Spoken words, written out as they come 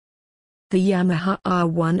The Yamaha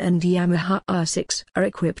R1 and Yamaha R6 are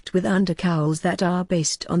equipped with undercowls that are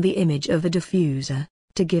based on the image of a diffuser,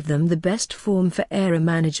 to give them the best form for error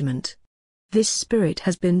management. This spirit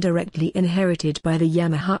has been directly inherited by the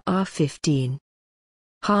Yamaha R15.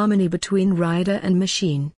 Harmony between rider and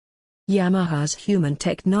machine. Yamaha's human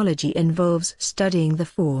technology involves studying the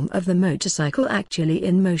form of the motorcycle actually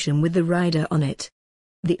in motion with the rider on it.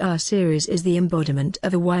 The R-Series is the embodiment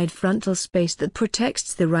of a wide frontal space that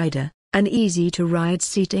protects the rider, an easy-to-ride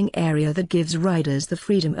seating area that gives riders the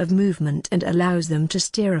freedom of movement and allows them to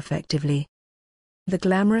steer effectively. The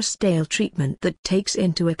glamorous tail treatment that takes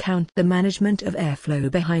into account the management of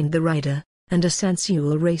airflow behind the rider, and a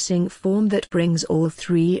sensual racing form that brings all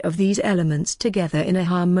three of these elements together in a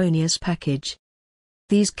harmonious package.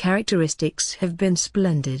 These characteristics have been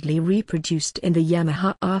splendidly reproduced in the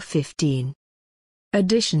Yamaha R15.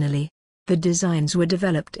 Additionally, the designs were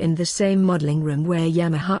developed in the same modeling room where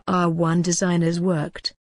Yamaha R1 designers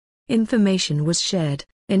worked. Information was shared,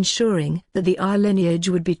 ensuring that the R lineage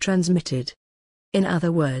would be transmitted. In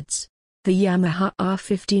other words, the Yamaha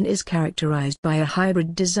R15 is characterized by a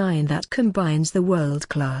hybrid design that combines the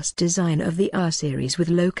world-class design of the R-Series with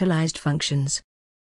localized functions.